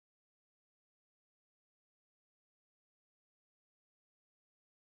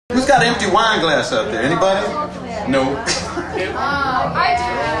Who's got an empty wine glass up there? Anybody? No. I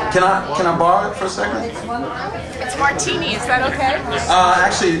do. Can I borrow it for a second? It's martini. Is that okay?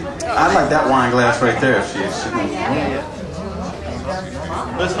 Actually, I like that wine glass right there. If she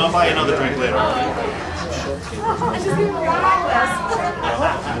Listen, I'll buy you another drink later. I just gave him a wine glass.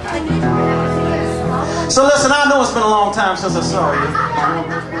 So listen, I know it's been a long time since I saw you.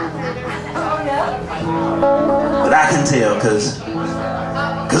 But I can tell, cause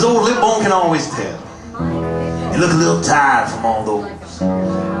old Lipbone can always tell. You look a little tired from all those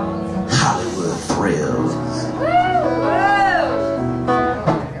Hollywood thrills.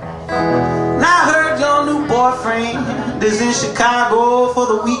 Now I heard your new boyfriend is in Chicago for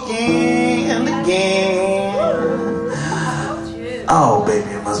the weekend again. Oh, baby,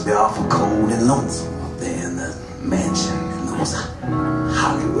 it must be awful cold and lonesome up there in the mansion in those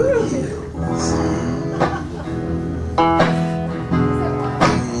Hollywood hills.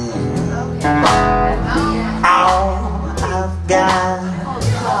 All I've got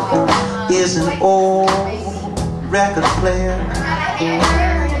is an old record player.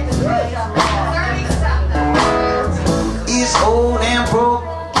 It's old and broke,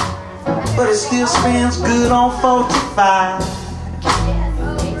 but it still spins good on 45.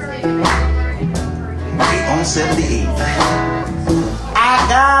 On 78. I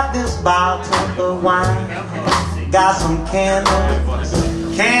got this bottle of wine, got some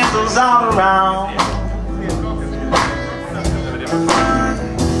candles all around.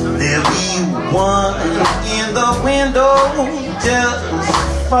 There'll be one in the window just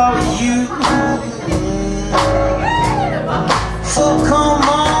for you. So come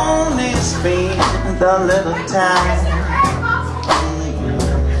on and spend a little time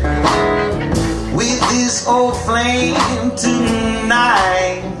with this old flame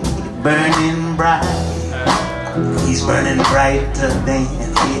tonight, burning bright. He's burning brighter than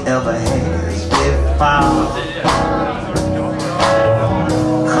he ever has before.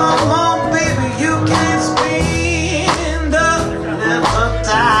 Come on, baby, you can spend a little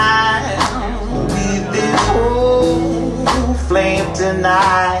time with this old flame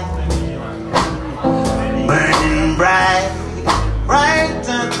tonight, burning bright,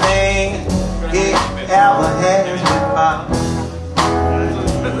 brighter than it ever has before.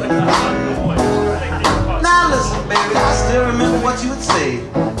 Now listen, baby, I still remember what you would say.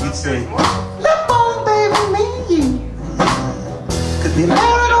 You'd say, Lipbone, baby, me and you could be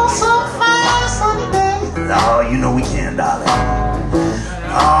married on some fine sunny day. Oh, you know we can, darling.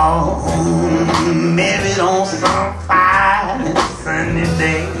 Oh, married on some fine sunny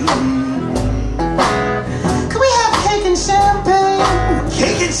day. Could we have cake and champagne?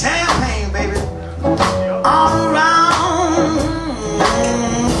 Cake and champagne, baby, all around.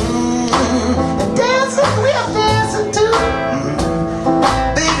 And dancing, we are dancing too.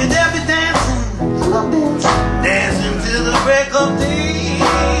 Baby, they'll be dancing, I love dancing, dancing till the break of day.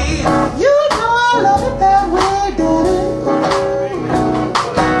 You know I love it that way, daddy.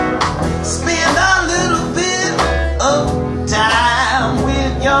 Spend a little bit of time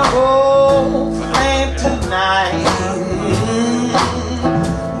with your old flame tonight,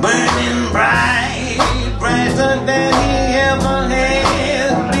 burning bright, brighter than he ever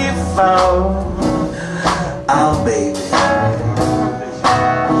had before. Oh, baby,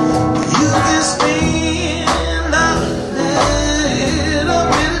 you can spend a little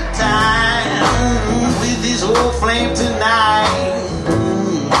bit of time with this old flame tonight,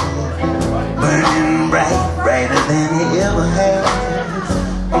 burning bright, brighter than he ever had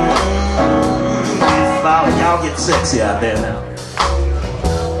before. Y'all get sexy out there now.